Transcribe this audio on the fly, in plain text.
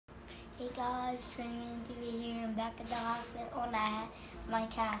guys, Training TV here. I'm back at the hospital and I have my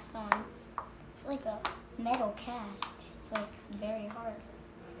cast on. It's like a metal cast. It's like very hard.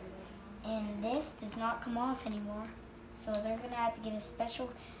 And this does not come off anymore. So they're gonna have to get a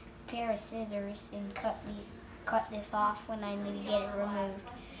special pair of scissors and cut this off when I need to get it removed.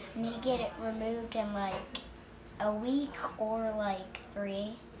 I need to get it removed in like a week or like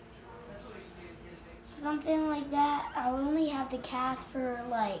 3. Something like that. I'll only have the cast for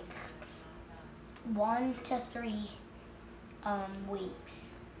like 1 to 3 weeks,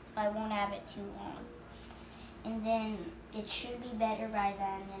 so I won't have it too long. And then it should be better by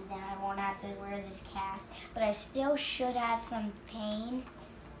then, and then I won't have to wear this cast. But I still should have some pain,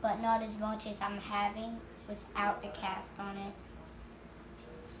 but not as much as I'm having without the cast on it.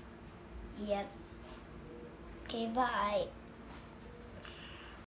 Yep. Okay, bye.